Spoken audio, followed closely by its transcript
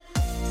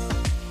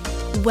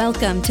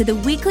Welcome to the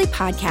weekly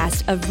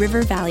podcast of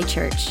River Valley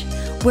Church.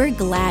 We're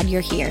glad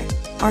you're here.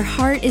 Our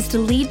heart is to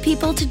lead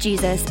people to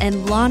Jesus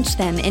and launch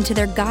them into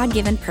their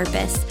God-given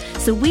purpose.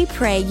 So we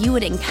pray you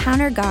would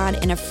encounter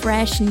God in a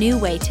fresh, new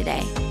way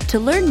today. To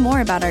learn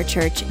more about our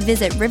church,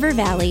 visit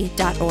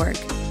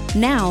rivervalley.org.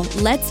 Now,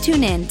 let's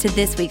tune in to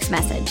this week's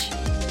message.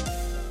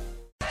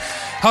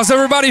 How's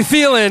everybody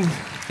feeling?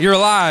 You're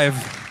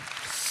alive.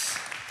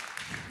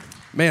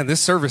 Man,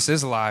 this service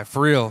is alive,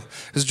 for real.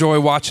 It's joy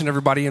watching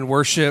everybody in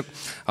worship.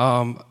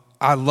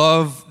 I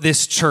love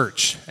this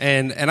church,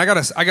 and I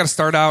gotta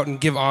start out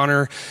and give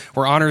honor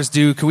where honor is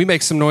due. Can we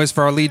make some noise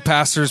for our lead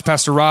pastors,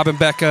 Pastor Rob and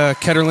Becca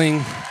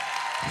Ketterling?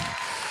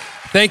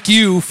 Thank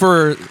you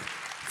for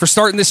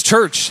starting this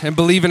church and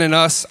believing in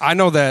us. I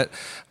know that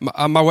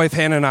my wife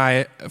Hannah and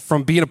I,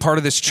 from being a part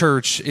of this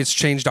church, it's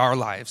changed our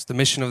lives. The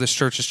mission of this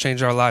church has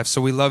changed our lives,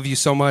 so we love you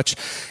so much.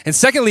 And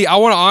secondly, I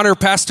want to honor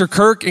Pastor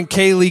Kirk and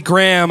Kaylee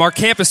Graham, our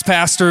campus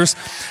pastors.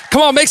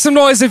 Come on, make some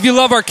noise if you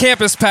love our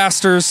campus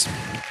pastors.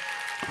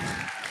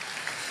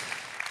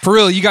 For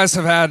real, you guys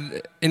have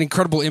had an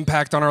incredible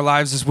impact on our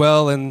lives as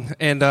well. And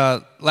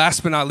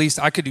last but not least,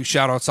 I could do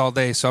shout-outs all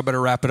day, so I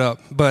better wrap it up.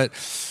 But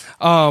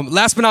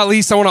last but not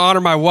least, I want to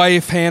honor my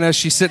wife, Hannah.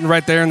 She's sitting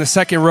right there in the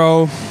second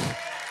row.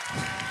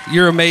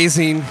 You're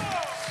amazing.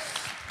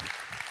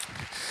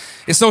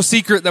 It's no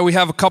secret that we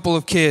have a couple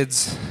of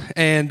kids,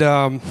 and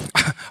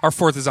our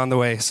fourth is on the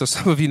way, so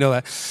some of you know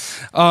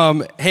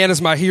that.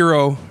 Hannah's my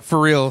hero,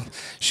 for real.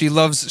 She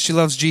loves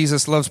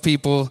Jesus, loves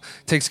people,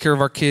 takes care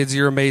of our kids.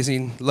 You're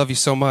amazing. Love you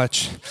so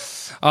much.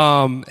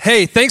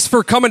 Hey, thanks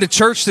for coming to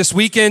church this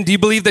weekend. Do you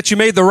believe that you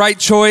made the right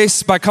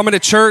choice by coming to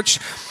church?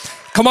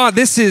 Come on,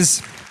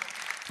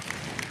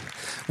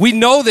 we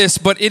know this,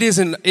 but it's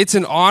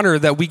an honor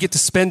that we get to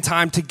spend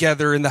time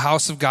together in the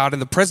house of God, in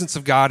the presence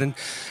of God. And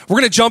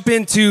we're going to jump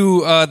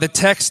into the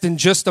text in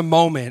just a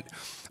moment.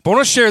 But I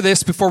want to share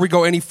this before we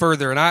go any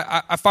further. And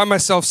I find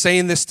myself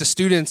saying this to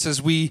students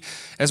as we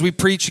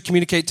preach and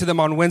communicate to them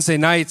on Wednesday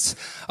nights.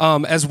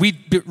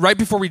 Right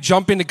before we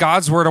jump into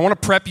God's word, I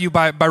want to prep you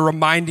by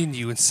reminding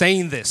you and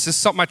saying this. This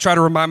is something I try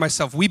to remind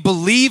myself. We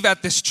believe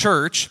at this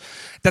church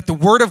that the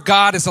word of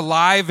God is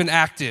alive and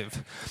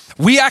active.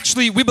 We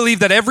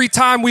believe that every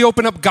time we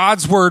open up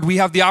God's word, we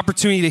have the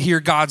opportunity to hear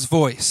God's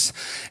voice.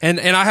 And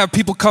I have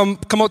people come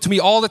up to me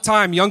all the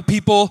time, young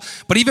people,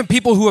 but even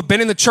people who have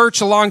been in the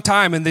church a long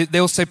time, and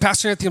they'll say,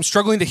 Pastor Anthony, I'm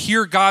struggling to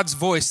hear God's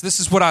voice.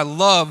 This is what I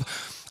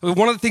love.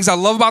 One of the things I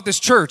love about this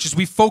church is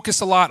we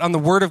focus a lot on the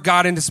word of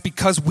God, and it's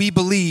because we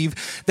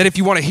believe that if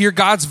you want to hear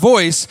God's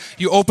voice,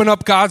 you open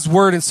up God's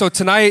word. And so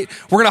tonight,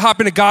 we're going to hop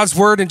into God's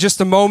word in just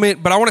a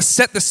moment, but I want to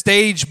set the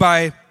stage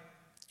by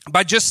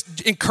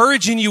just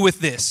encouraging you with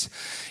this.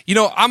 You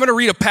know, I'm going to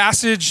read a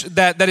passage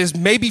that is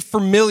maybe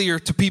familiar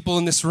to people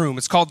in this room.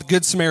 It's called the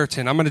Good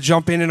Samaritan. I'm going to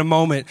jump in a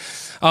moment.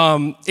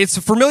 It's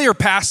a familiar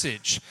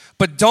passage,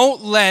 but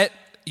don't let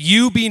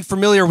you being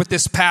familiar with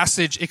this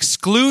passage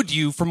exclude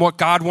you from what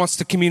God wants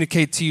to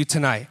communicate to you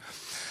tonight.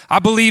 I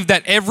believe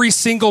that every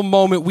single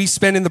moment we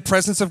spend in the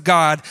presence of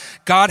God,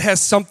 God has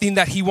something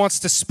that he wants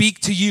to speak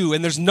to you.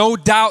 And there's no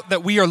doubt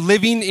that we are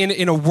living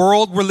in a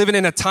world, we're living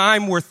in a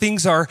time where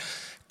things are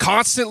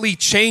constantly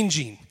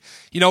changing.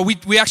 You know,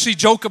 we actually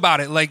joke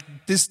about it. Like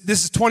this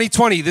is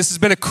 2020. This has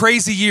been a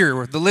crazy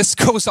year. The list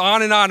goes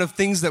on and on of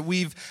things that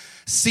we've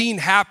seen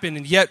happen.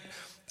 And yet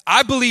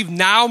I believe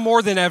now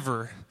more than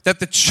ever that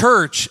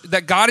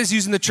that God is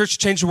using the church to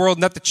change the world,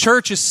 and that the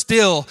church is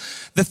still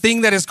the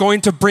thing that is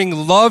going to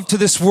bring love to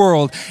this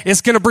world.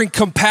 It's going to bring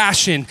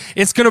compassion.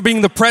 It's going to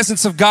bring the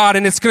presence of God,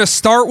 and it's going to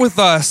start with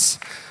us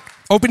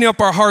opening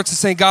up our hearts and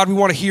saying, God, we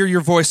want to hear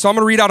your voice. So I'm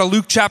going to read out of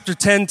Luke chapter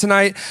 10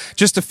 tonight,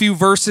 just a few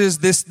verses.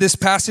 This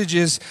passage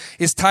is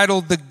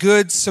titled The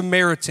Good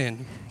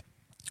Samaritan.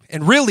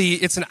 And really,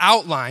 it's an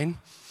outline.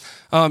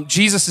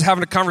 Jesus is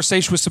having a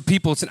conversation with some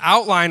people. It's an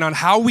outline on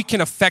how we can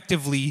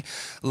effectively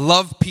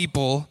love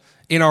people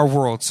in our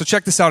world. So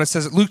check this out. It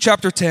says, Luke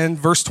chapter 10,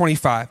 verse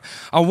 25.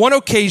 On one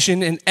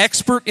occasion, an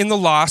expert in the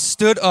law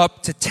stood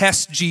up to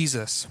test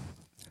Jesus.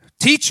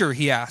 Teacher,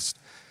 he asked,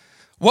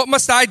 what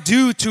must I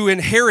do to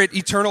inherit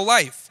eternal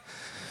life?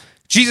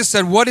 Jesus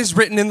said, what is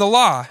written in the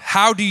law?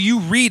 How do you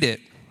read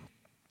it?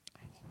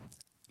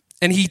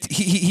 And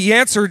he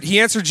answered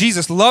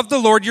Jesus, love the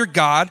Lord your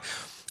God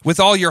with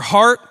all your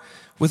heart,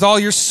 with all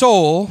your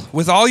soul,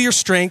 with all your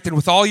strength, and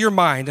with all your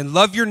mind, and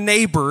love your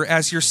neighbor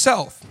as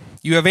yourself.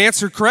 You have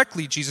answered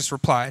correctly, Jesus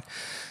replied.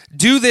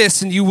 Do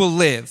this and you will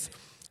live.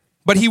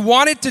 But he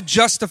wanted to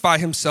justify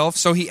himself,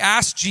 so he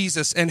asked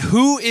Jesus, and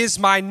who is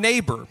my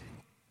neighbor?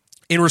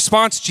 In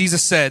response,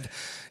 Jesus said,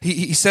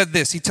 he said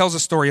this, he tells a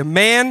story. A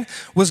man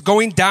was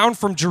going down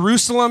from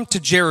Jerusalem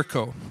to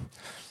Jericho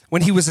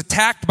when he was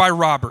attacked by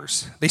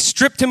robbers. They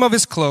stripped him of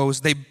his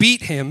clothes, they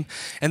beat him,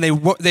 and they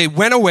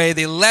went away.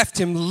 They left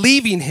him,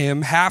 leaving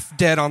him half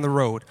dead on the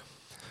road.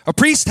 A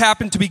priest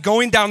happened to be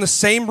going down the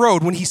same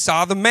road when he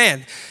saw the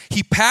man.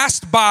 He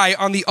passed by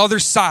on the other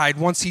side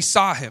once he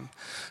saw him.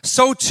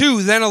 So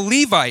too, then a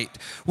Levite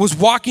was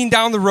walking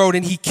down the road,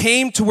 and he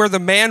came to where the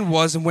man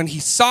was, and when he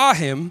saw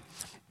him,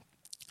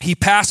 he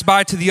passed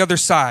by to the other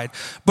side.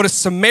 But a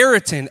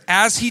Samaritan,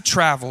 as he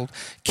traveled,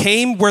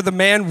 came where the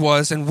man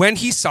was, and when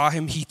he saw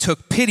him, he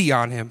took pity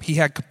on him. He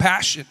had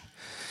compassion.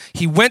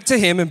 He went to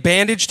him and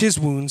bandaged his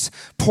wounds,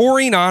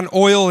 pouring on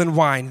oil and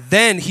wine.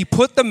 Then he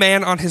put the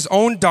man on his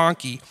own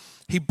donkey.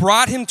 He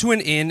brought him to an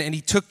inn, and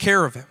he took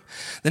care of him.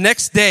 The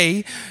next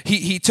day,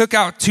 he took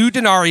out 2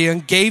 denarii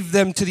and gave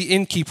them to the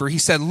innkeeper. He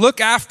said, "Look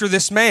after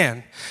this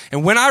man,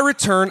 and when I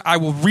return, I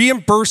will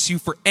reimburse you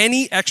for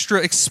any extra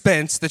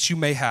expense that you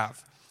may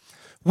have."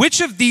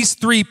 Which of these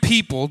 3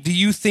 people do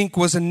you think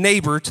was a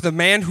neighbor to the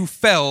man who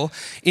fell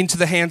into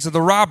the hands of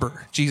the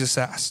robber? Jesus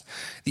asked.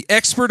 The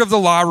expert of the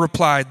law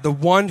replied, "The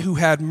one who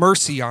had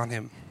mercy on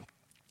him."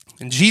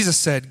 And Jesus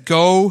said,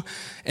 "Go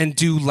and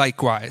do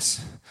likewise."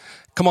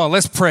 Come on,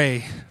 let's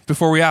pray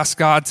before we ask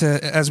God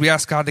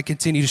to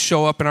continue to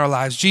show up in our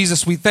lives.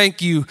 Jesus, we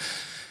thank you.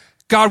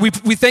 God,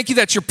 we thank you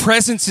that your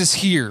presence is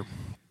here.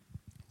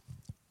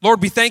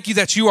 Lord, we thank you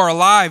that you are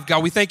alive.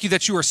 God, we thank you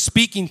that you are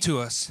speaking to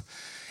us.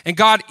 And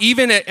God,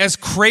 even as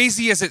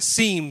crazy as it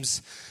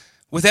seems,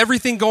 with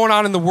everything going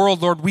on in the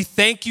world, Lord, we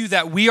thank you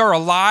that we are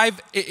alive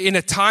in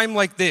a time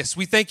like this.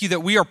 We thank you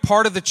that we are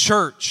part of the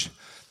church.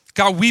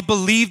 God, we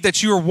believe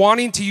that you are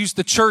wanting to use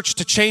the church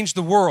to change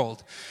the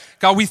world.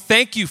 God, we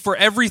thank you for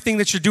everything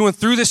that you're doing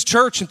through this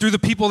church and through the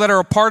people that are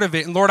a part of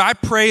it. And Lord, I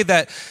pray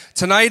that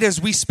tonight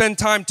as we spend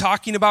time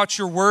talking about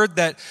your word,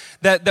 that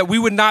we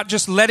would not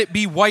just let it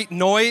be white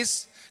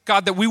noise.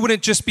 God, that we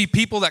wouldn't just be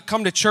people that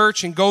come to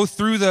church and go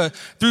through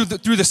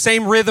the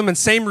same rhythm and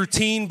same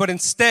routine, but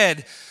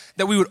instead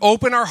that we would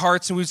open our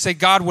hearts and we would say,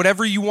 God,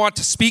 whatever you want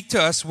to speak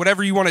to us,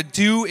 whatever you want to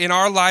do in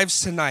our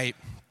lives tonight,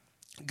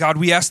 God,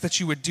 we ask that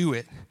you would do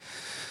it.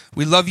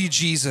 We love you,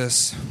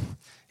 Jesus.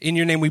 In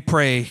your name we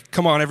pray.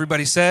 Come on,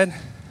 everybody said.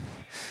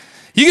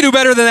 You can do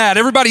better than that.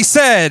 Everybody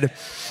said.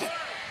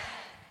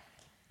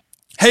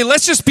 Hey,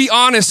 let's just be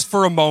honest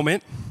for a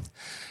moment.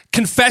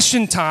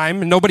 Confession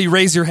time, and nobody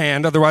raise your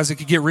hand, otherwise it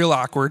could get real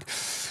awkward.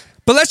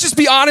 But let's just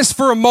be honest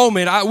for a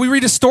moment. We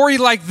read a story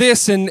like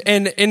this, and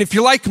if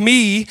you're like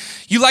me,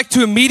 you like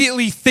to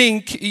immediately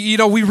think,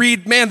 we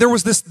read, man, there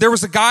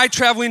was a guy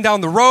traveling down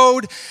the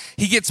road,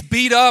 he gets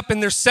beat up,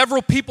 and there's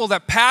several people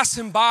that pass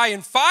him by,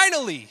 and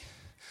finally,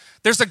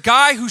 there's a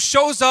guy who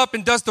shows up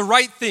and does the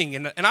right thing.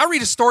 And I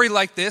read a story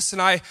like this,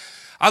 and I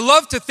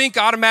love to think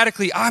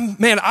automatically, I'm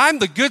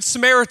the good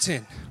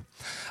Samaritan.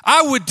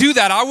 I would do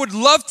that. I would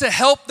love to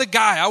help the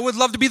guy. I would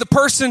love to be the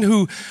person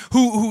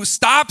who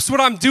stops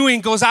what I'm doing,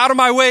 goes out of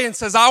my way and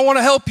says, I want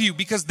to help you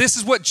because this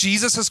is what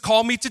Jesus has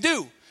called me to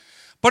do.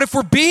 But if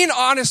we're being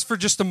honest for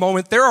just a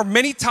moment, there are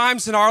many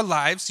times in our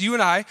lives, you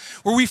and I,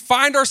 where we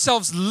find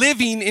ourselves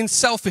living in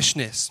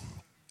selfishness.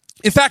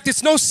 In fact,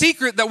 it's no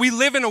secret that we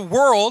live in a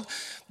world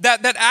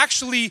that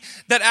actually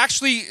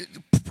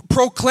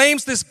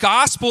proclaims this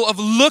gospel of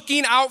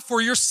looking out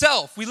for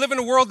yourself. We live in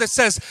a world that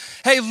says,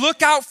 hey,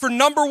 look out for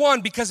number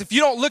one, because if you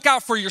don't look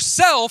out for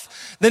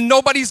yourself, then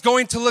nobody's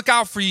going to look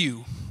out for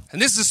you.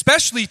 And this is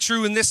especially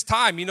true in this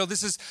time.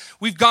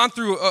 We've gone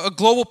through a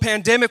global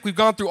pandemic. We've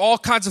gone through all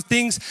kinds of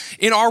things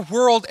in our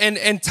world.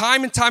 And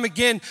time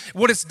again,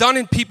 what it's done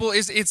in people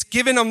is it's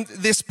given them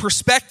this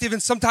perspective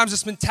and sometimes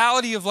this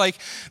mentality of like,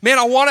 man,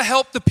 I want to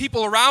help the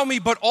people around me,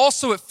 but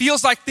also it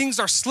feels like things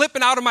are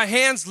slipping out of my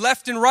hands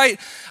left and right.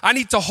 I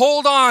need to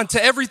hold on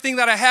to everything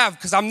that I have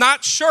because I'm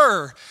not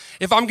sure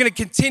if I'm going to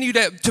continue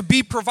to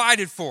be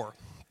provided for.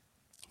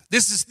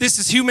 This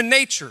is human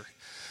nature.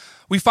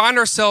 We find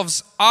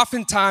ourselves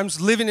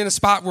oftentimes living in a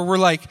spot where we're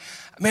like,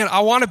 man,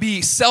 I want to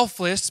be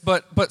selfless,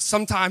 but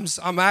sometimes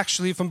I'm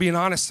actually, if I'm being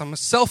honest, I'm a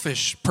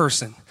selfish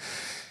person.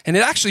 And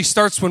it actually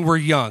starts when we're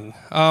young.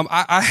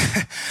 I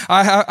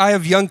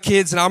have young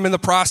kids, and we're in the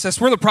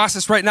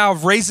process right now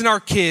of raising our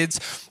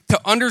kids to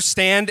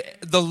understand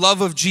the love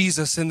of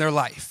Jesus in their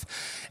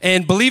life.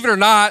 And believe it or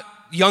not,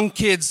 young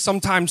kids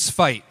sometimes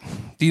fight.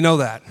 Do you know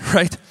that,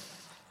 right?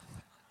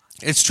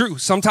 It's true.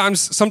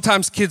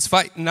 Sometimes kids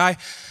fight, and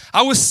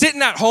I was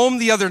sitting at home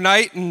the other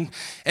night and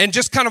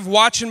just kind of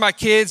watching my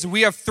kids. And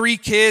we have 3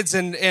 kids,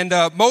 and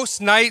most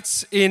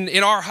nights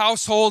in our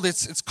household,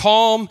 it's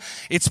calm,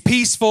 it's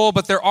peaceful,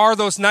 but there are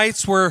those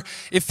nights where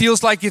it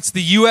feels like it's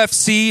the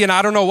UFC and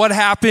I don't know what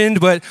happened,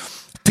 but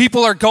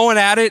people are going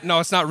at it.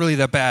 No, it's not really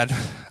that bad.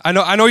 I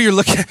know you're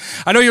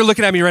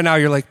looking at me right now.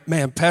 You're like,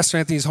 man, Pastor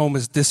Anthony's home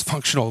is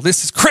dysfunctional.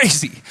 This is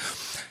crazy.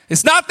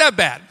 It's not that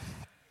bad.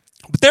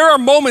 But there are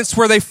moments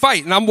where they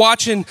fight, and I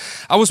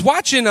was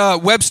watching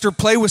Webster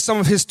play with some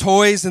of his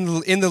toys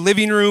in the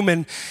living room,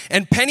 and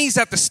Penny's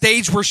at the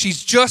stage where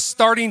she's just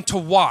starting to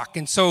walk,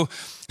 and so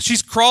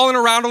she's crawling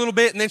around a little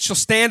bit, and then she'll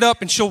stand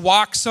up and she'll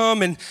walk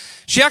some, and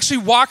she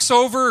actually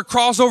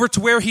crawls over to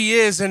where he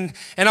is, and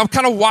I'm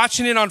kind of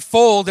watching it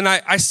unfold, and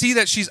I see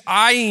that she's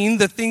eyeing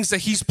the things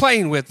that he's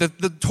playing with,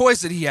 the toys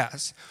that he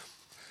has.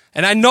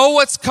 And I know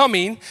what's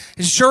coming,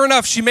 and sure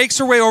enough, she makes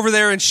her way over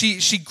there, and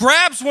she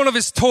grabs one of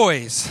his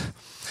toys.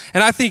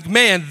 And I think,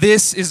 man,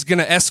 this is going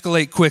to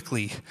escalate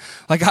quickly.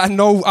 Like, I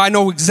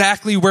know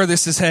exactly where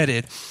this is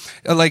headed.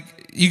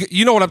 Like,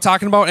 you know what I'm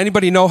talking about?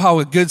 Anybody know how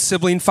a good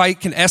sibling fight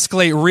can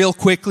escalate real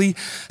quickly?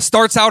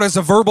 Starts out as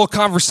a verbal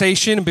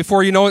conversation, and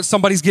before you know it,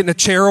 somebody's getting a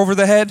chair over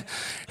the head.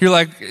 You're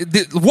like,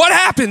 what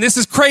happened? This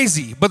is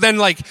crazy. But then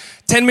like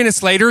 10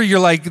 minutes later, you're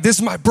like, this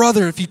is my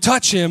brother. If you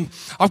touch him,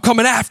 I'm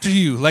coming after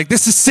you. Like,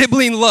 this is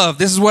sibling love.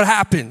 This is what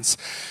happens.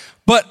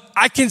 But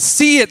I can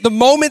see it the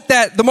moment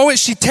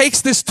she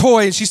takes this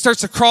toy and she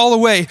starts to crawl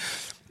away,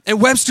 and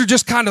Webster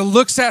just kind of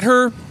looks at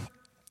her,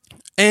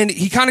 and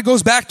he kind of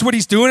goes back to what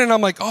he's doing. And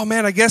I'm like, oh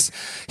man, I guess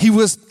he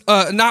was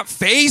not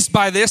fazed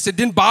by this. It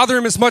didn't bother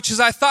him as much as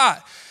I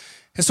thought.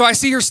 And so I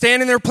see her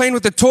standing there playing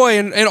with the toy,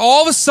 and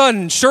all of a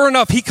sudden, sure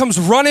enough, he comes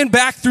running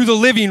back through the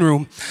living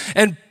room,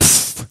 and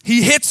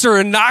he hits her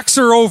and knocks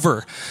her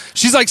over.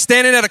 She's like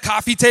standing at a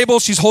coffee table.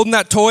 She's holding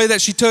that toy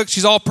that she took.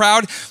 She's all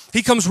proud.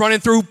 He comes running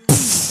through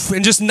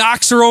and just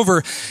knocks her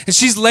over. And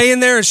she's laying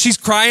there and she's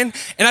crying.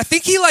 And I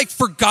think he like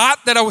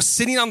forgot that I was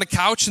sitting on the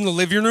couch in the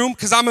living room,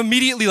 because I'm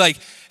immediately like,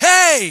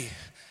 hey.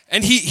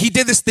 And he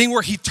did this thing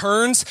where he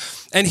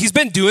turns, and he's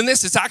been doing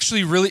this. It's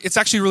actually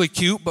really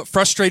cute, but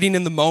frustrating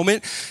in the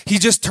moment. He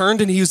just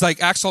turned and he was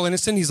like, acts all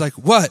innocent. He's like,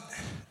 what?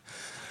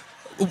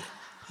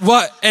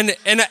 And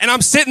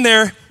I'm sitting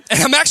there,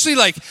 and I'm actually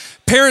like,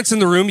 parents in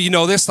the room, you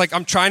know this, like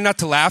I'm trying not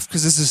to laugh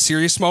because this is a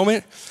serious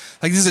moment.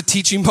 Like, this is a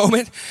teaching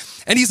moment.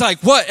 And he's like,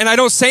 what? And I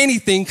don't say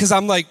anything because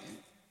I'm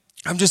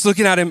just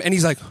looking at him, and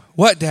he's like,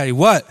 what, Daddy?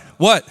 What?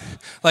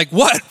 Like,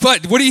 what?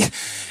 What do you?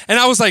 And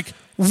I was like,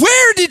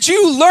 where did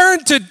you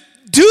learn to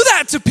do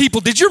that to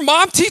people? Did your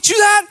mom teach you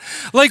that?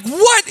 Like,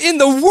 what in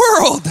the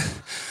world?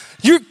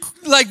 You're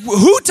like,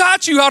 who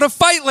taught you how to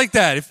fight like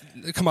that?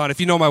 Come on, if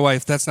you know my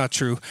wife, that's not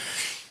true.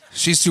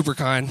 She's super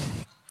kind.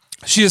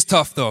 She is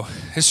tough though.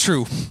 It's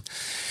true.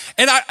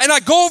 And I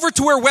go over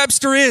to where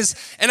Webster is,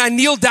 and I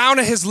kneel down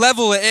at his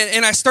level,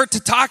 and I start to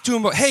talk to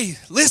him about, hey,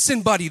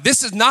 listen, buddy,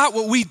 this is not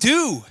what we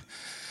do.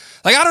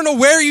 Like, I don't know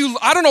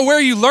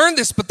where you learned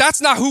this, but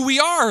that's not who we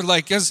are.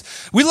 Like, as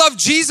we love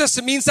Jesus,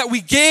 it means that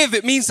we give.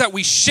 It means that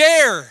we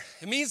share.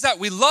 It means that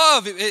we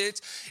love.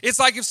 It's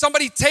like if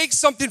somebody takes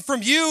something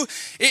from you,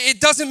 it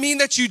doesn't mean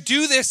that you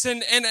do this.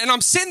 And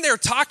I'm sitting there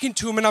talking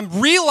to him, and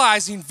I'm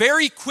realizing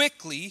very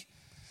quickly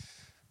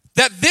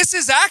that this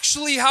is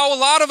actually how a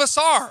lot of us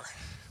are.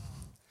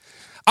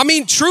 I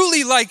mean,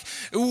 truly, like,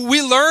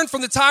 we learn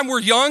from the time we're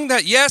young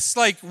that, yes,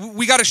 like,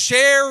 we got to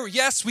share.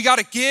 Yes, we got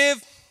to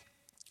give.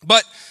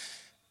 But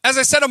as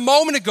I said a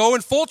moment ago,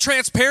 in full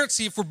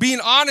transparency, if we're being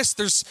honest,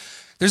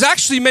 there's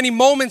actually many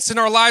moments in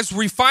our lives where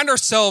we find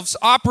ourselves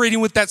operating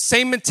with that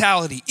same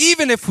mentality,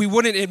 even if we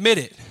wouldn't admit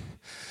it.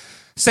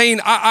 Saying,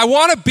 I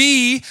want to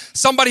be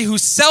somebody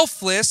who's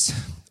selfless,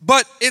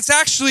 but it's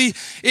actually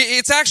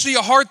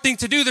a hard thing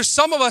to do. There's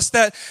some of us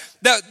that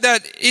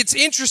it's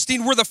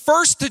interesting. We're the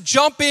first to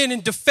jump in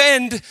and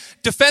defend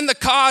the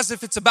cause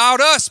if it's about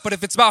us, but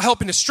if it's about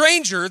helping a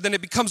stranger, then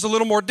it becomes a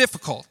little more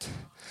difficult.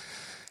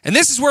 And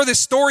this is where this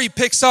story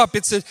picks up.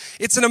 It's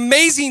an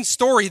amazing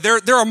story.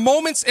 There are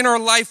moments in our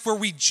life where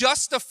we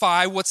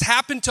justify what's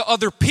happened to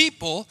other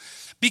people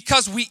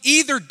because we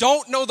either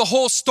don't know the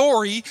whole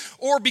story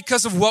or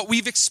because of what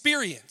we've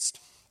experienced.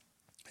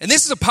 And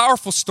this is a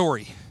powerful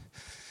story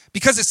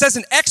because it says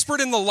an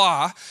expert in the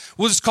law,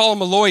 we'll just call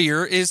him a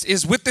lawyer,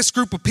 is with this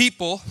group of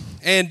people,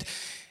 and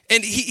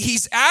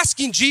he's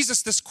asking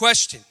Jesus this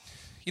question.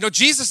 You know,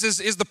 Jesus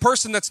is the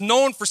person that's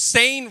known for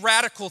saying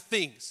radical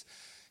things.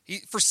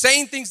 For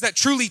saying things that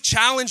truly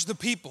challenge the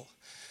people.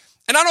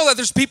 And I know that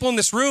there's people in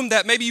this room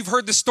that maybe you've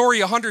heard this story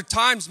 100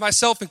 times,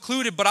 myself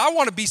included, but I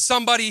want to be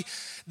somebody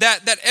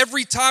that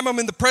every time I'm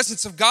in the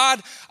presence of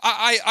God,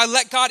 I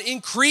let God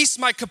increase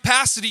my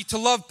capacity to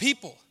love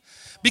people.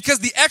 Because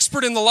the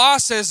expert in the law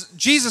says,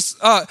 Jesus,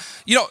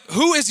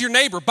 who is your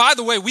neighbor? By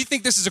the way, we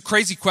think this is a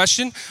crazy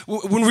question.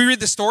 When we read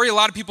the story, a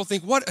lot of people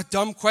think, what a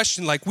dumb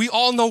question. Like, we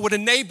all know what a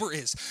neighbor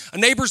is. A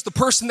neighbor is the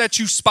person that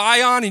you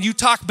spy on and you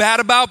talk bad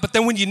about, but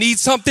then when you need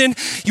something,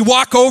 you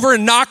walk over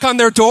and knock on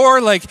their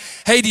door like,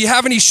 hey, do you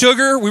have any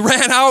sugar? We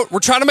ran out. We're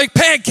trying to make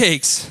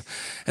pancakes.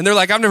 And they're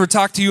like, I've never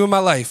talked to you in my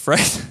life,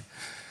 right?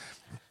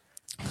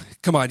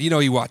 Come on,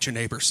 you watch your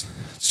neighbors.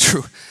 It's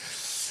true.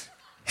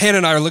 Hannah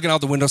and I are looking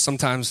out the window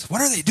sometimes. What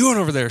are they doing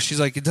over there?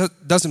 She's like, it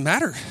doesn't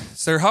matter.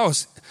 It's their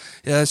house.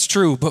 Yeah, that's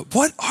true. But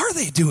what are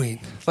they doing?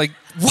 Like,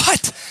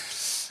 what?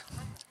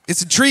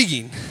 It's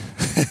intriguing.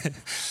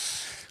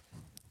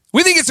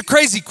 We think it's a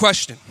crazy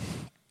question.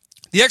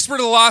 The expert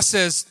of the law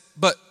says,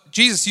 but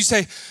Jesus, you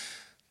say,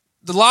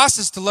 the law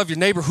says to love your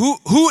neighbor.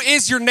 Who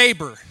is your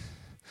neighbor?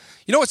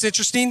 You know what's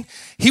interesting?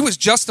 He was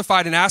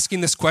justified in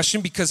asking this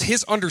question because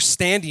his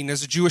understanding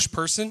as a Jewish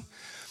person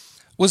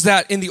was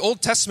that in the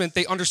Old Testament,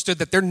 they understood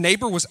that their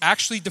neighbor was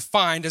actually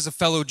defined as a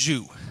fellow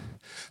Jew.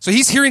 So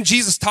he's hearing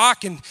Jesus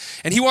talk, and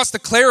he wants to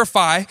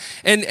clarify,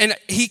 and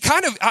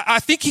I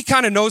think he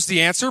kind of knows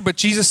the answer, but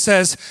Jesus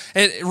says,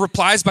 and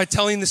replies by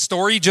telling the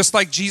story just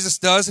like Jesus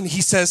does, and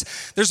he says,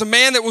 there's a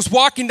man that was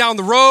walking down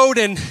the road,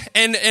 and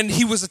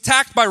he was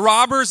attacked by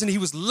robbers, and he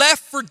was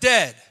left for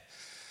dead.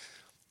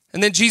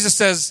 And then Jesus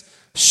says,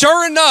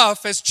 sure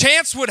enough, as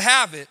chance would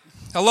have it,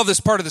 I love this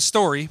part of the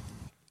story,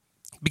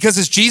 Because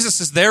as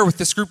Jesus is there with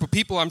this group of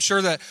people, I'm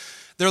sure that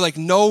they're like,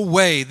 no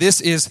way,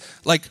 this is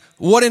like,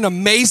 what an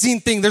amazing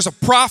thing. There's a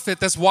prophet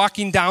that's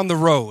walking down the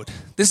road.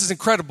 This is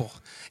incredible.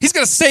 He's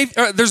going to save,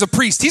 there's a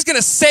priest. He's going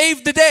to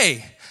save the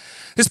day.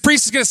 This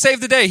priest is going to save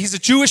the day. He's a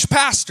Jewish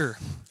pastor.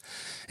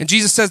 And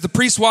Jesus says the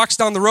priest walks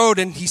down the road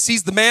and he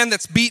sees the man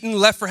that's beaten,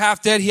 left for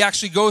half dead. He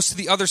actually goes to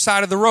the other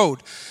side of the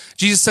road.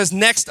 Jesus says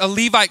next a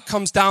Levite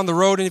comes down the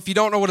road. And if you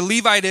don't know what a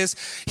Levite is,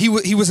 he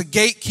was a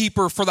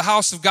gatekeeper for the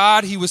house of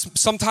God. He was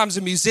sometimes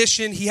a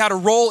musician. He had a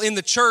role in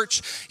the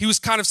church. He was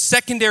kind of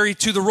secondary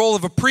to the role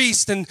of a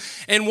priest. And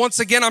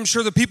once again, I'm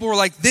sure the people were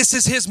like, this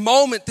is his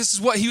moment. This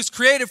is what he was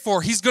created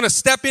for. He's going to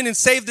step in and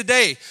save the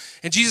day.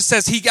 And Jesus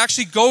says he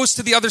actually goes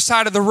to the other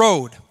side of the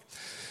road.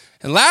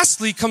 And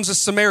lastly comes a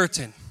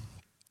Samaritan.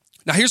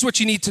 Now, here's what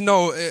you need to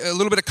know, a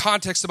little bit of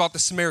context about the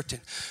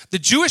Samaritan. The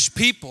Jewish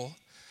people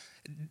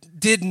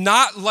did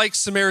not like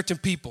Samaritan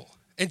people.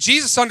 And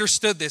Jesus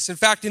understood this. In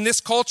fact, in this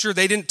culture,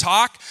 they didn't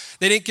talk,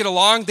 they didn't get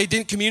along, they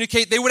didn't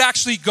communicate. They would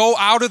actually go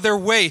out of their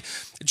way.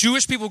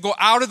 Jewish people go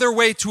out of their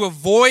way to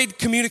avoid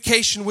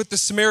communication with the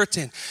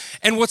Samaritan.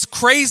 And what's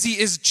crazy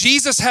is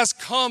Jesus has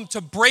come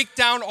to break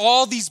down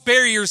all these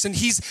barriers, and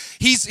he's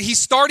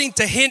starting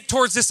to hint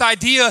towards this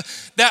idea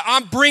that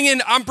I'm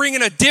bringing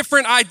a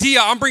different idea.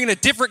 I'm bringing a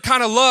different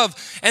kind of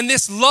love. And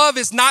this love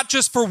is not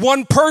just for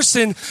one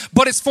person,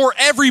 but it's for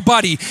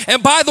everybody.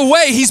 And by the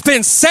way, he's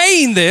been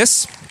saying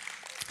this,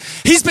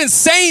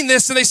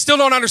 and they still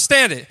don't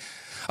understand it.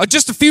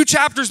 Just a few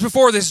chapters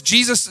before this,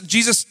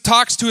 Jesus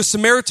talks to a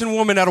Samaritan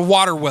woman at a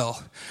water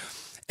well.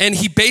 And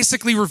he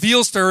basically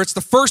reveals to her, it's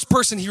the first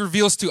person he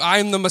reveals to, I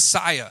am the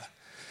Messiah.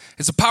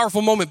 It's a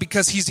powerful moment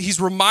because he's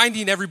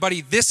reminding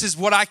everybody, this is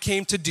what I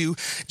came to do.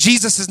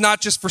 Jesus is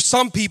not just for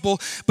some people,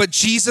 but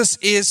Jesus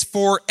is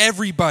for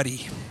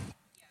everybody.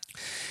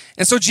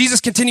 And so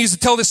Jesus continues to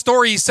tell this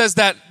story. He says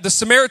that the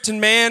Samaritan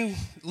man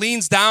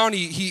leans down,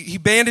 he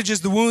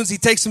bandages the wounds, he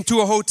takes him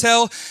to a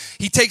hotel,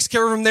 he takes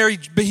care of him there.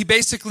 He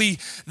basically,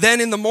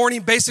 then in the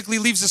morning, basically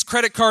leaves his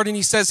credit card and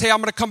he says, hey, I'm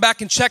going to come back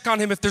and check on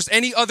him. If there's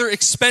any other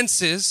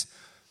expenses,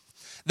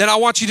 then I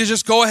want you to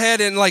just go ahead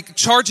and like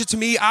charge it to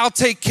me. I'll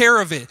take care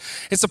of it.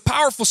 It's a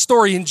powerful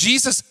story. And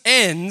Jesus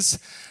ends,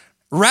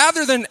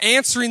 rather than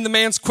answering the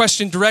man's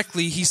question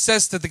directly, he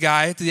says to the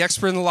guy, to the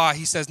expert in the law,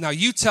 he says, now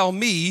you tell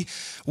me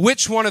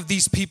which one of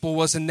these people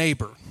was a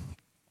neighbor.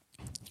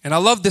 And I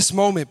love this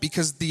moment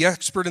because the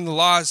expert in the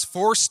law is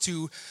forced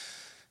to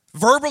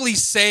verbally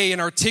say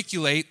and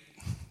articulate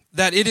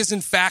that it is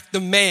in fact the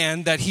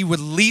man that he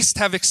would least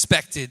have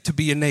expected to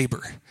be a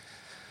neighbor.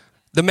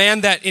 The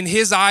man that in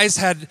his eyes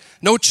had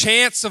no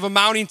chance of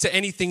amounting to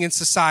anything in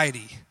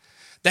society,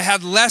 that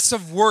had less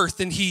of worth.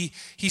 And he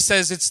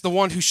says it's the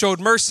one who showed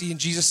mercy. And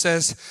Jesus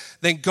says,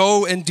 then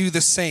go and do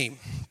the same.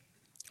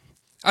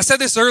 I said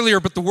this earlier,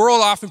 but the world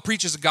often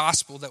preaches a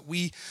gospel that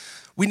we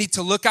need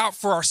to look out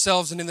for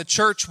ourselves. And in the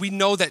church, we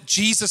know that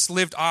Jesus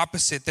lived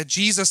opposite, that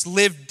Jesus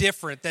lived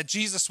different, that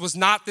Jesus was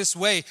not this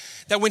way,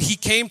 that when he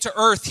came to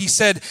earth, he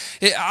said,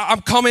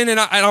 I'm coming and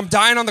I'm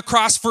dying on the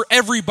cross for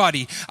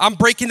everybody. I'm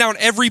breaking down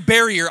every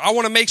barrier. I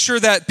want to make sure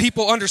that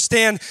people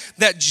understand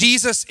that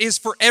Jesus is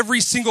for every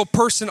single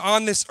person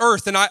on this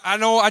earth. And I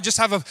know I just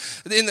have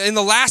in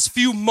the last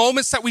few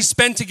moments that we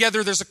spend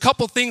together, there's a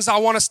couple things I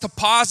want us to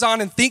pause on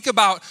and think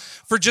about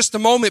for just a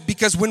moment,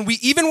 because when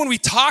we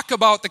talk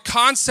about the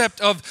concept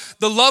of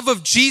the love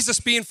of Jesus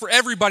being for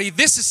everybody,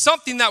 this is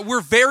something that we're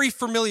very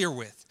familiar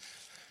with.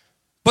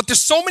 But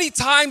there's so many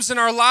times in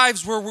our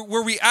lives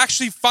where we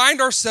actually find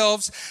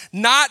ourselves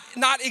not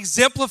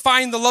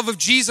exemplifying the love of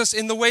Jesus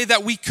in the way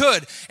that we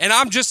could. And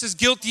I'm just as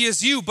guilty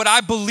as you, but I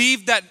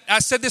believe that, I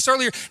said this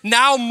earlier,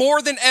 now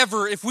more than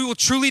ever, if we will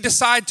truly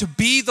decide to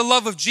be the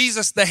love of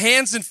Jesus, the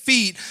hands and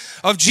feet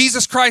of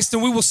Jesus Christ,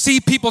 then we will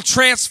see people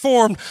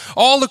transformed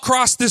all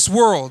across this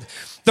world.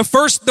 The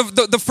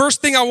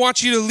first thing I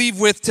want you to leave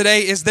with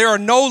today is there are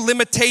no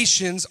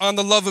limitations on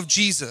the love of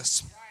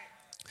Jesus.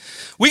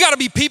 We got to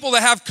be people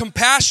that have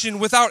compassion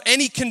without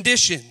any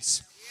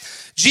conditions.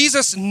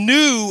 Jesus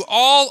knew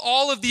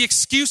all of the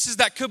excuses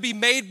that could be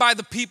made by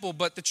the people,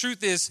 but the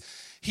truth is,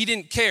 he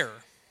didn't care.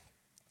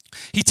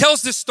 He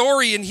tells this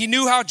story, and he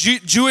knew how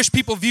Jewish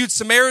people viewed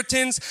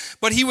Samaritans,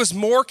 but he was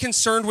more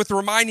concerned with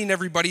reminding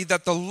everybody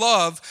that the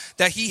love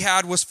that he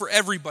had was for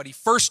everybody.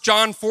 1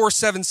 John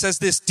 4:7 says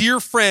this,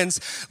 dear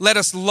friends, let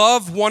us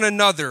love one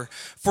another,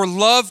 for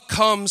love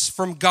comes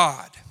from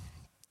God.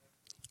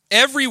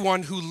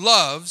 Everyone who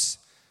loves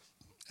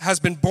has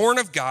been born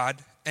of God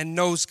and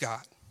knows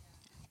God.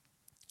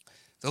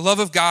 The love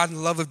of God and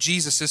the love of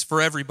Jesus is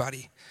for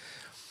everybody.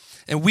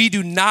 And we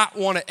do not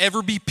want to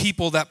ever be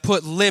people that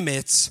put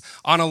limits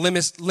on a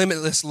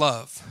limitless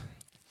love.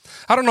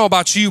 I don't know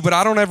about you, but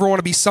I don't ever want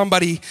to be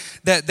somebody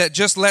that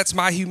just lets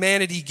my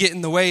humanity get in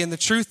the way. And the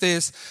truth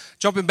is,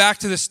 jumping back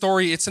to this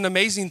story, it's an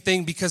amazing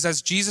thing because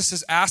as Jesus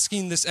is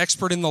asking this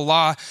expert in the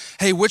law,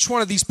 hey, which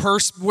one of these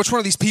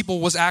people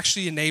was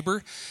actually a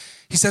neighbor?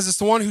 He says it's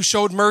the one who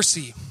showed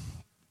mercy.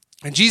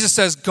 And Jesus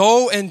says,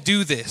 go and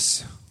do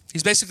this.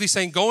 He's basically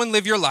saying, go and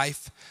live your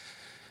life.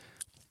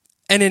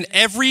 and in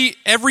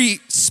every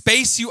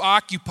space you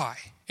occupy,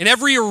 in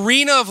every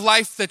arena of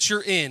life that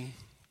you're in,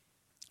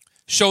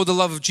 show the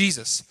love of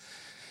Jesus.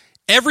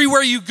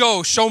 Everywhere you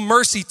go, show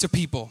mercy to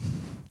people.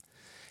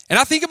 And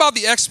I think about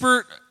the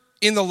expert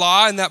in the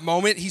law in that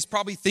moment. He's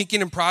probably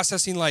thinking and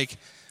processing like,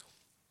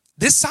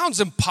 this sounds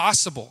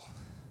impossible,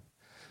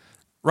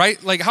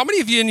 right? Like, how many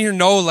of you in here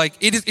know, like,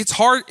 it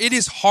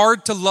is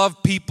hard to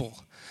love people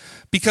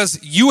because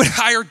you and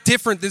I are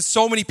different than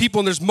so many people.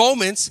 And there's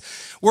moments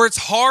where it's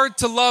hard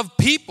to love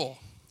people.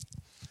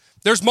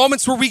 There's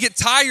moments where we get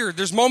tired.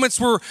 There's moments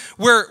where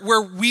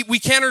we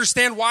can't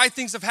understand why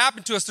things have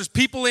happened to us. There's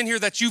people in here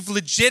that you've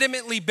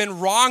legitimately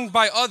been wronged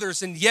by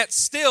others, and yet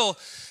still,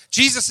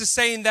 Jesus is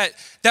saying that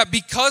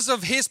because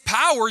of his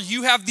power,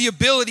 you have the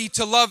ability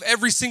to love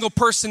every single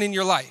person in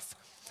your life.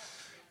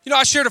 You know,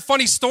 I shared a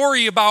funny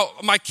story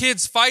about my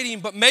kids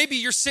fighting, but maybe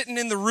you're sitting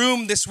in the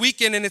room this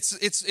weekend and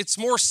it's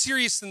more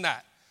serious than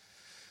that.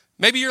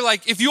 Maybe you're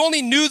like, if you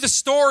only knew the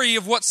story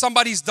of what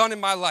somebody's done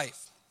in my life.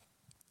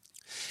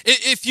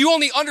 If you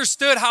only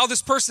understood how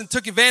this person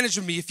took advantage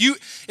of me, if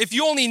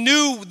you only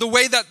knew the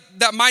way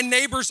that my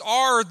neighbors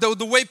are,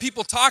 the way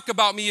people talk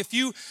about me, if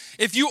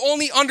you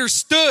only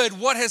understood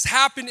what has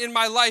happened in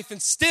my life, and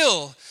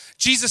still,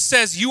 Jesus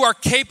says you are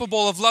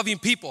capable of loving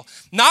people,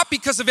 not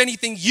because of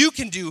anything you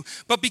can do,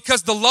 but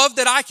because the love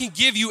that I can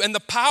give you and the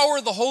power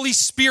of the Holy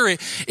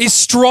Spirit is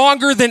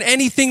stronger than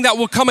anything that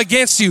will come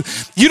against you.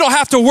 You don't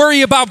have to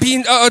worry about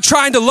being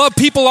trying to love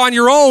people on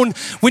your own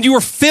when you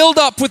are filled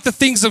up with the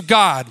things of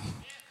God.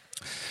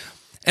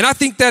 And I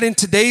think that in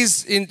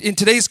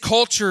today's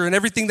culture and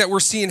everything that we're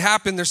seeing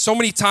happen, there's so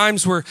many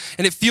times where,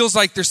 and it feels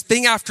like there's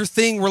thing after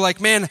thing, we're like,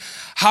 man,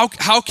 how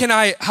can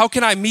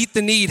I meet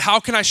the need?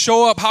 How can I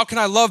show up? How can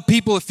I love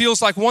people? It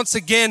feels like once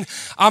again,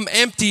 I'm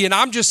empty. And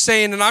I'm just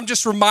saying, and I'm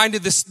just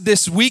reminded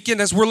this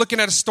weekend as we're looking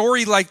at a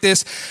story like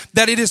this,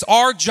 that it is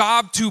our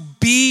job to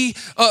be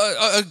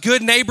a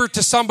good neighbor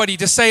to somebody,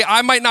 to say,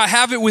 I might not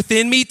have it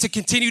within me to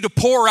continue to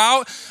pour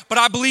out, but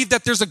I believe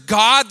that there's a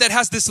God that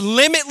has this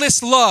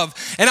limitless love,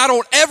 and I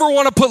don't ever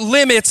want to put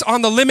limits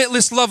on the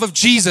limitless love of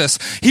Jesus.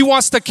 He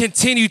wants to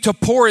continue to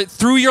pour it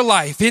through your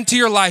life, into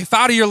your life,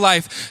 out of your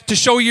life, to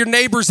show your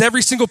neighbors,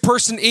 every single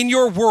person in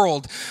your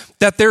world,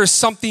 that there is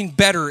something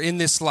better in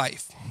this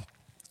life.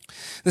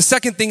 The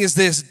second thing is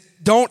this: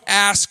 don't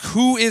ask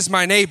who is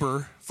my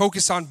neighbor,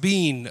 focus on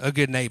being a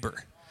good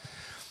neighbor.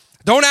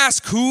 Don't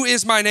ask who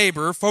is my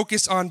neighbor,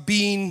 focus on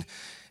being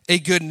a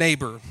good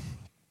neighbor.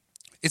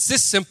 It's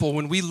this simple.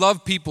 When we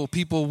love people,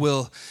 people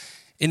will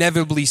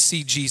inevitably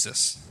see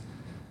Jesus.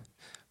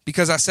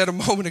 Because I said a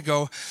moment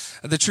ago,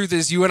 the truth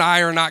is you and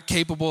I are not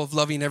capable of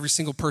loving every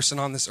single person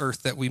on this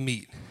earth that we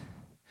meet.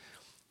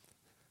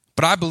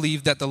 But I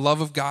believe that the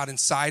love of God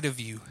inside of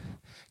you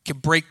can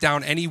break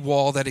down any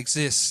wall that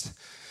exists.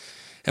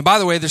 And by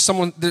the way, there's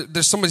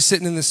somebody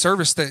sitting in this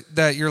service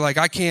that you're like,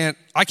 I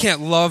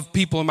can't love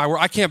people in my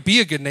world. I can't be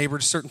a good neighbor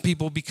to certain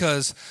people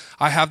because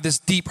I have this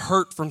deep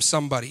hurt from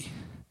somebody.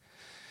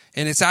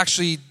 And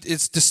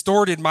it's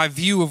distorted my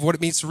view of what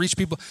it means to reach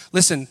people.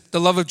 Listen, the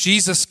love of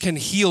Jesus can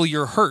heal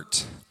your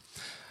hurt.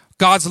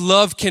 God's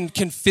love can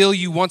fill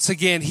you once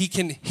again. He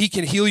can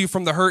heal you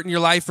from the hurt in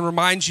your life and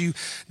remind you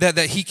that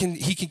he can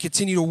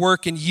continue to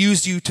work and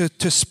use you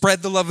to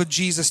spread the love of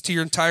Jesus to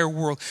your entire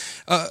world.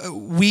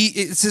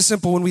 It's this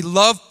simple. When we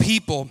love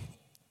people,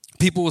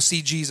 people will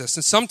see Jesus.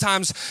 And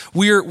sometimes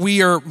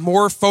we are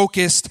more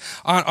focused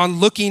on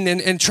looking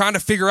and trying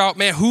to figure out,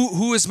 man,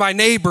 who is my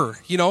neighbor?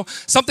 You know,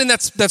 something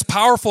that's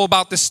powerful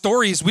about this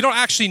story is we don't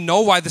actually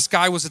know why this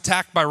guy was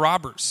attacked by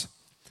robbers.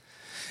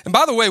 And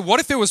by the way,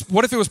 what if it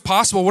was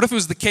possible? What if it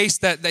was the case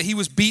that he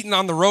was beaten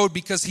on the road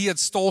because he had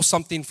stole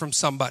something from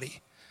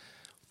somebody?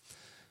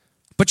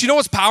 But you know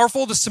what's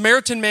powerful? The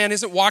Samaritan man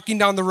isn't walking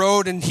down the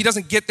road and he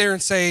doesn't get there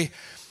and say,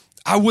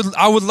 I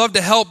would love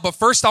to help, but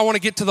first I want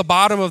to get to the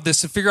bottom of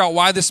this and figure out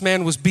why this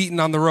man was beaten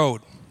on the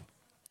road.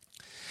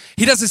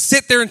 He doesn't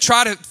sit there and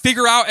try to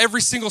figure out every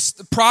single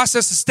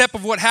process and step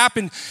of what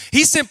happened.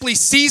 He simply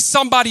sees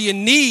somebody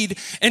in need,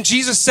 and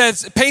Jesus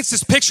paints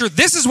this picture.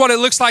 This is what it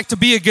looks like to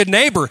be a good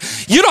neighbor.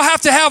 You don't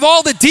have to have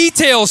all the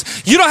details.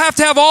 You don't have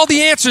to have all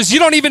the answers. You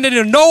don't even need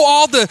to know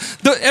all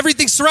the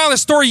everything surrounding the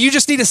story. You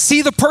just need to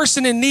see the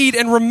person in need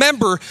and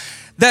remember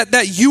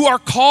that you are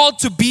called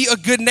to be a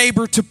good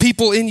neighbor to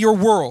people in your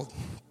world.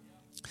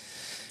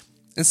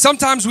 And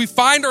sometimes we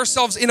find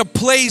ourselves in a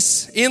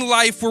place in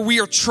life where we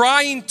are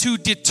trying to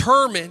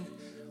determine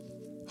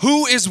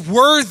who is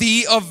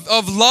worthy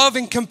of love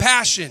and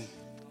compassion.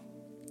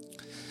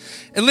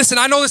 And listen,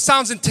 I know this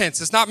sounds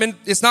intense. It's not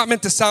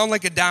meant to sound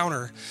like a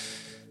downer.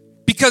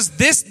 Because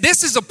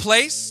this is a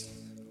place,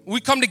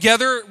 we come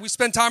together, we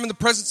spend time in the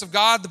presence of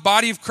God, the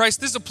body of Christ.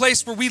 This is a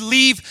place where we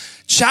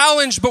leave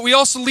challenged, but we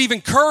also leave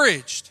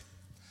encouraged.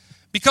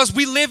 Because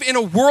we live in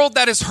a world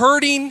that is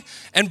hurting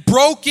and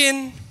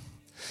broken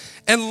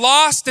and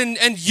lost, and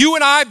you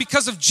and I,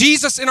 because of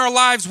Jesus in our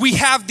lives, we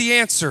have the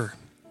answer.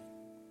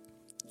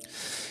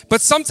 But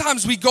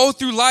sometimes we go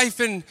through life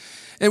and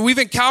And we've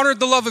encountered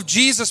the love of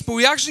Jesus, but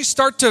we actually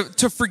start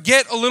to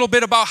forget a little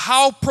bit about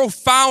how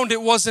profound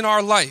it was in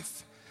our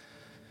life.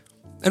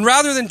 And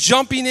rather than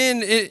jumping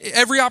in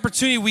every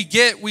opportunity we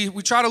get, we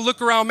try to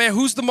look around, man,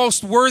 who's the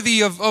most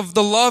worthy of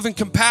the love and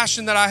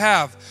compassion that I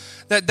have,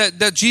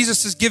 that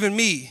Jesus has given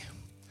me?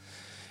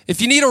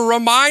 If you need a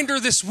reminder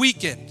this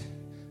weekend,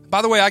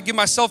 by the way, I give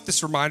myself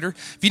this reminder.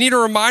 If you need a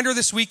reminder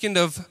this weekend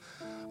of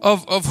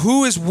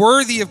who is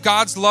worthy of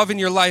God's love in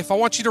your life, I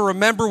want you to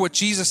remember what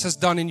Jesus has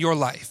done in your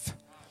life.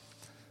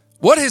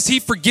 What has he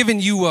forgiven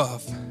you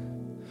of?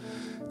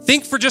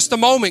 Think for just a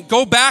moment.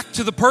 Go back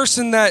to the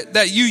person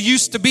that you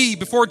used to be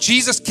before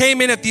Jesus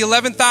came in at the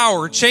 11th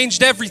hour,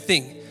 changed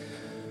everything.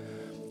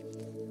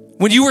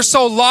 When you were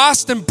so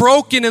lost and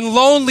broken and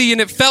lonely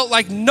and it felt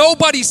like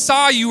nobody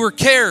saw you or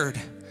cared.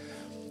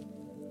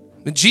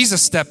 And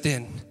Jesus stepped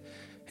in.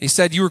 He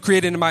said, you were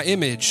created in my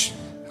image.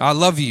 I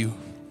love you.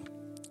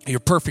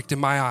 You're perfect in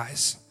my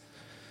eyes.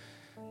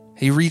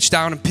 He reached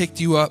down and picked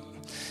you up.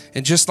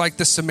 And just like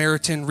the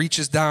Samaritan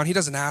reaches down, he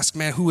doesn't ask,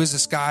 man, who is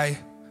this guy?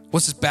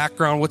 What's his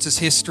background? What's his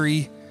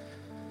history?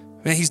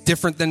 Man, he's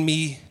different than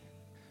me.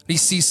 He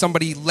sees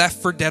somebody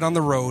left for dead on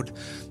the road.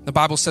 The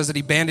Bible says that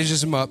he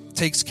bandages him up,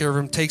 takes care of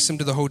him, takes him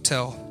to the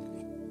hotel.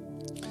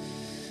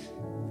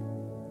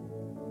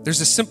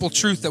 There's a simple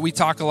truth that we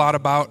talk a lot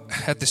about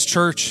at this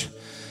church,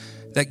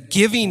 that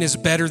giving is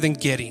better than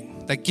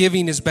getting, that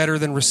giving is better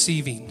than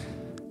receiving.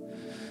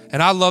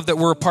 And I love that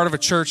we're a part of a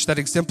church that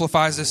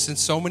exemplifies this in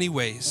so many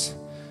ways.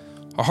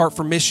 A heart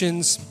for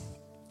missions.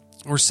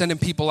 We're sending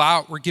people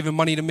out. We're giving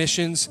money to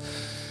missions.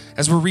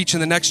 As we're reaching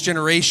the next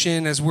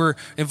generation, as we're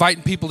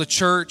inviting people to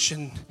church.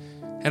 And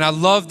I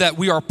love that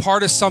we are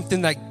part of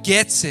something that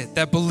gets it,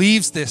 that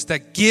believes this,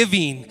 that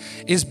giving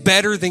is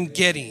better than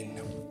getting.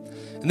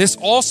 And this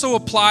also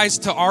applies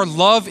to our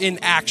love in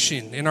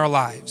action in our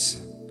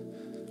lives.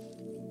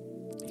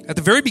 At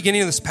the very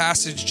beginning of this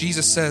passage,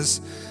 Jesus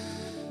says,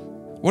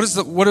 what does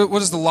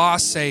the law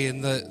say?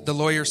 And the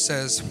lawyer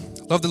says,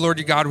 love the Lord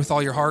your God with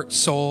all your heart,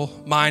 soul,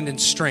 mind, and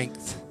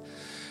strength.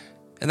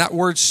 And that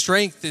word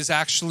strength is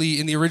actually,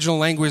 in the original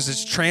language,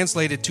 it's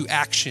translated to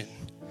action.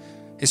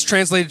 It's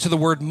translated to the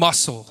word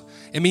muscle.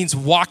 It means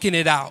walking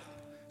it out.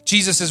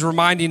 Jesus is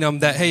reminding them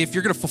that, hey, if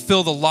you're going to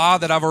fulfill the law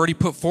that I've already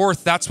put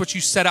forth, that's what you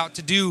set out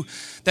to do.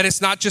 That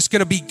it's not just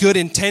going to be good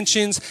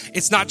intentions.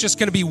 It's not just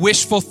going to be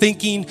wishful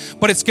thinking,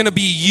 but it's going to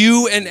be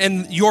you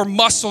and your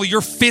muscle, your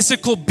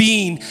physical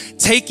being,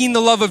 taking the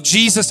love of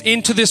Jesus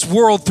into this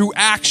world through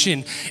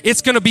action.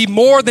 It's going to be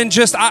more than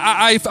just,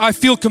 I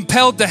feel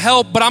compelled to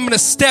help, but I'm going to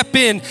step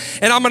in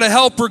and I'm going to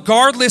help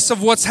regardless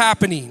of what's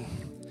happening.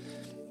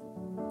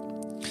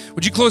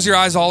 Would you close your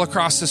eyes all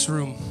across this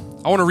room?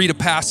 I want to read a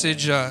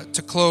passage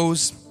to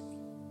close.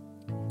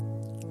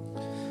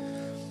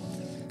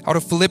 Out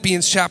of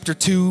Philippians chapter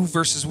 2,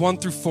 verses 1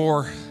 through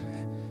 4.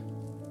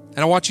 And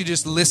I want you to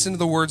just listen to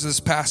the words of this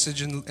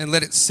passage and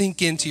let it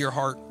sink into your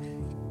heart.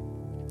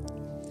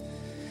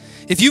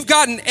 If you've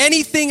gotten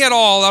anything at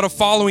all out of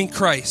following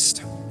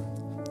Christ,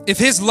 if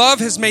his love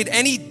has made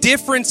any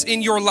difference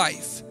in your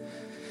life,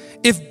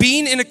 if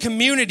being in a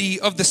community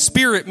of the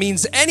Spirit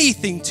means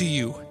anything to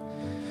you,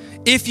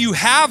 if you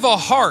have a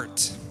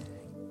heart,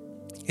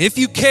 if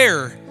you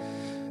care,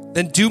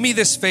 then do me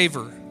this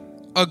favor.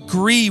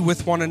 Agree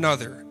with one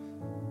another.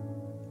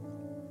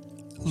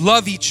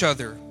 Love each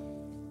other.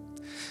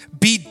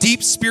 Be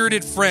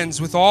deep-spirited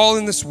friends with all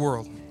in this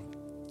world.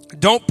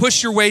 Don't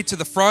push your way to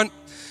the front.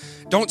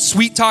 Don't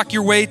sweet-talk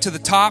your way to the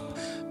top.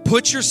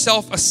 Put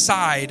yourself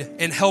aside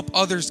and help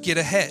others get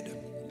ahead.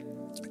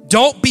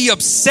 Don't be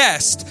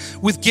obsessed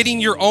with getting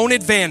your own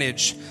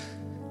advantage.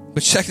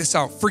 But check this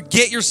out.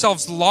 Forget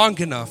yourselves long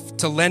enough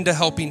to lend a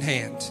helping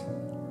hand.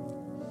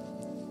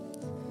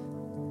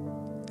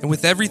 And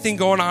with everything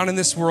going on in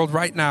this world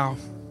right now,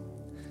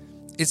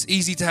 it's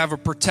easy to have a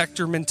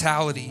protector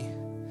mentality.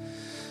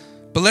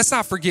 But let's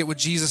not forget what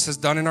Jesus has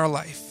done in our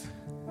life.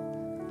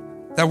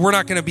 That we're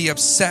not going to be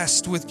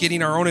obsessed with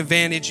getting our own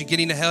advantage and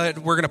getting ahead.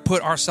 We're going to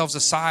put ourselves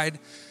aside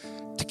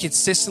to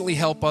consistently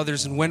help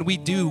others. And when we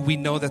do, we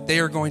know that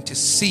they are going to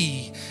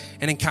see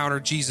and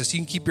encounter Jesus. You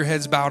can keep your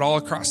heads bowed all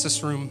across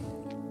this room.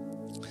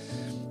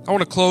 I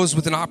want to close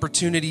with an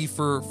opportunity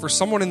for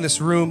someone in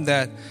this room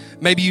that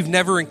maybe you've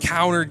never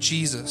encountered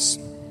Jesus.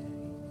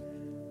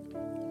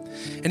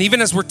 And even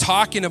as we're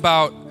talking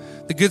about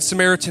the Good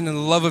Samaritan and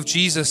the love of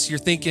Jesus, you're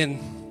thinking,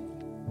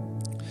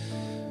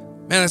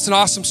 man, it's an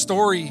awesome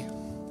story.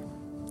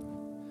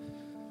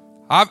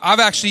 I've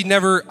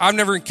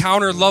never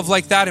encountered love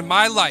like that in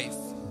my life.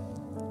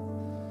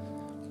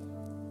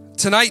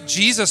 Tonight,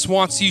 Jesus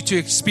wants you to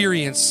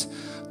experience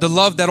the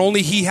love that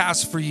only he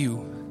has for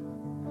you.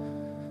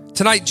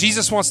 Tonight,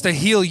 Jesus wants to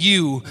heal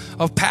you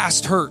of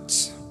past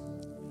hurts.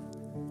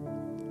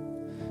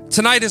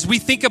 Tonight, as we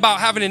think about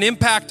having an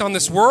impact on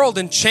this world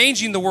and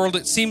changing the world,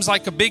 it seems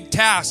like a big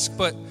task,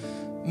 but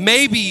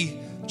maybe,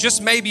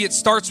 just maybe, it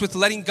starts with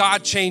letting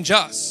God change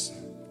us.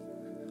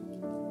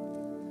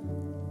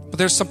 But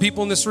there's some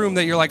people in this room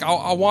that you're like,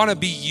 I want to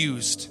be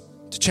used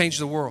to change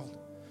the world.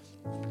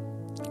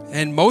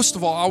 And most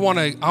of all, I want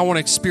to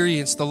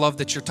experience the love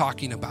that you're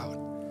talking about.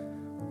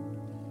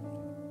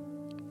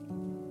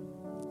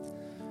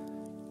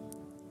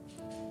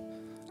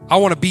 I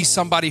want to be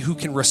somebody who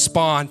can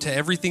respond to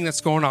everything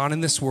that's going on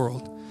in this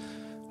world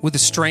with the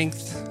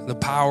strength, the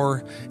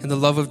power, and the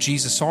love of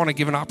Jesus. So I want to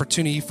give an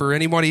opportunity for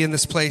anybody in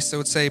this place that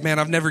would say, man,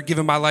 I've never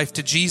given my life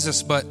to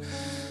Jesus, but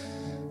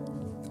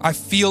I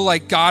feel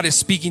like God is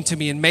speaking to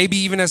me. And maybe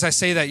even as I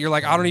say that, you're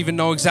like, I don't even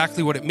know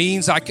exactly what it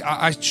means.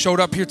 I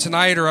showed up here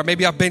tonight, or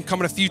maybe I've been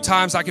coming a few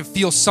times. I can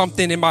feel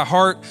something in my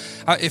heart.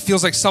 It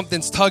feels like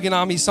something's tugging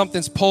on me.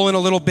 Something's pulling a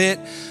little bit.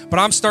 But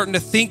I'm starting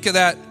to think of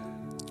that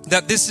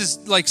this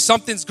is like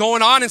something's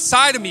going on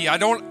inside of me. I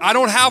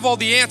don't have all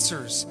the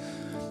answers.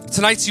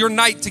 Tonight's your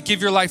night to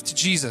give your life to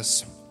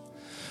Jesus.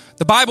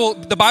 The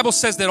Bible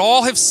says that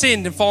all have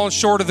sinned and fallen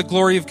short of the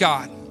glory of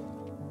God.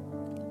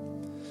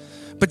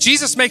 But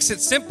Jesus makes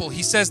it simple.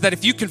 He says that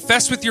if you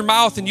confess with your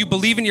mouth and you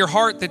believe in your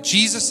heart that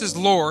Jesus is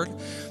Lord,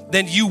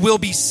 then you will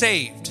be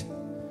saved.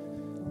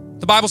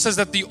 The Bible says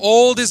that the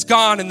old is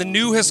gone and the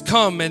new has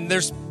come. And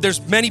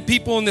there's many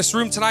people in this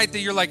room tonight that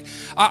you're like,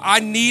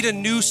 I need a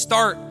new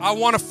start. I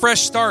want a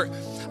fresh start.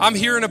 I'm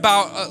hearing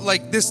about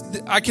like this.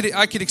 I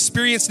could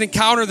experience and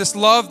encounter this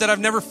love that I've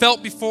never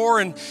felt before,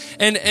 and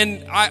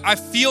I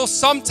feel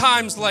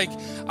sometimes like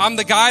I'm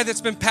the guy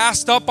that's been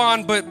passed up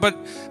on, but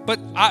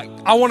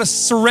I want to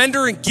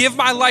surrender and give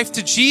my life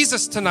to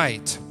Jesus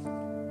tonight.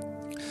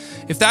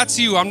 If that's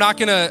you, I'm not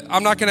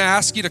gonna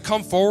ask you to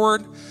come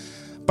forward,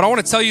 but I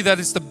want to tell you that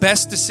it's the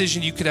best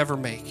decision you could ever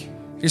make.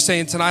 You're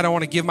saying tonight, I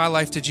want to give my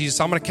life to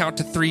Jesus. I'm going to count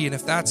to 3, and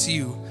if that's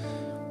you,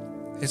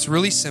 it's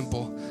really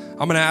simple.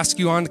 I'm going to ask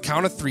you on the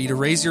count of 3 to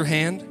raise your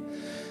hand.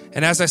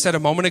 And as I said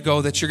a moment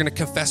ago, that you're going to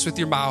confess with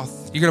your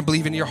mouth. You're going to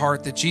believe in your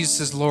heart that Jesus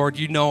is Lord.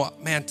 You know,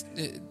 man,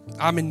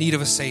 I'm in need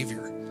of a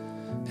Savior.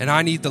 And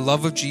I need the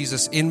love of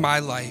Jesus in my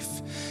life.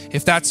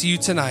 If that's you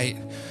tonight,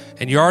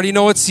 and you already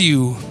know it's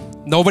you,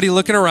 nobody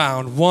looking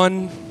around.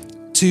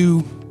 1,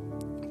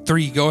 2,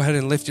 3. Go ahead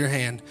and lift your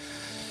hand.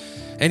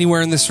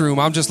 Anywhere in this room,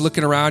 I'm just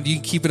looking around. You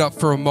can keep it up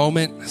for a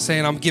moment,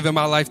 saying, I'm giving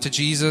my life to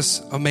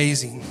Jesus.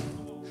 Amazing.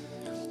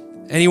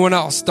 Anyone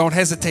else? Don't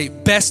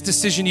hesitate. Best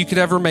decision you could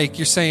ever make.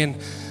 You're saying,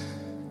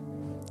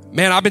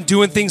 man, I've been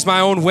doing things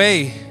my own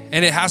way,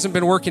 and it hasn't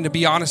been working, to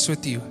be honest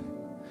with you.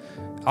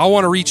 I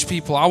want to reach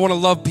people. I want to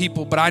love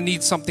people, but I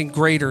need something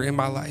greater in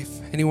my life.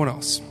 Anyone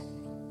else?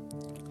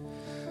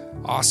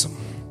 Awesome.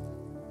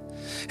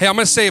 Hey, I'm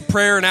going to say a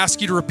prayer and ask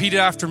you to repeat it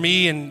after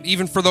me. And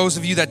even for those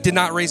of you that did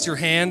not raise your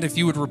hand, if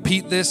you would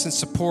repeat this in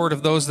support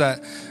of those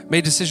that made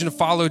a decision to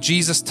follow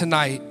Jesus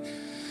tonight,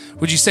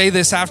 would you say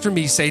this after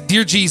me? Say,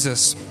 Dear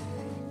Jesus,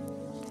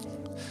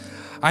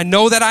 I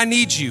know that I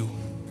need you.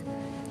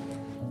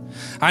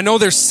 I know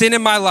there's sin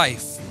in my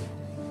life.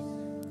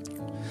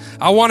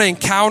 I want to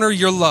encounter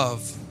your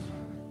love.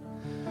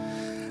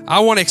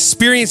 I want to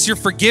experience your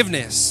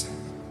forgiveness.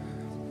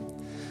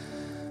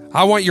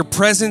 I want your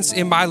presence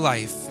in my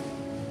life.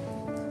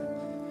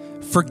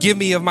 Forgive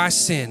me of my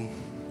sin.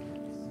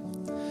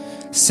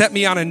 Set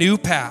me on a new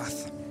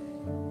path.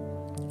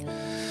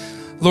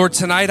 Lord,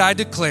 tonight I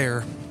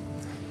declare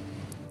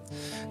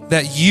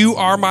that you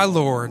are my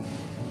Lord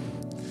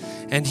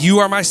and you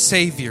are my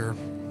Savior.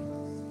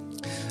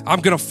 I'm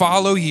going to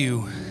follow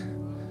you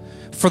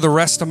for the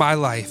rest of my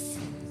life.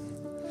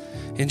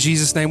 In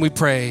Jesus' name we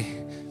pray.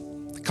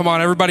 Come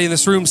on, everybody in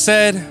this room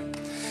said,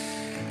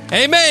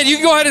 amen. You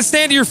can go ahead and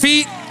stand to your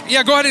feet.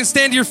 Yeah, go ahead and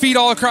stand to your feet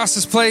all across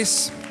this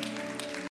place.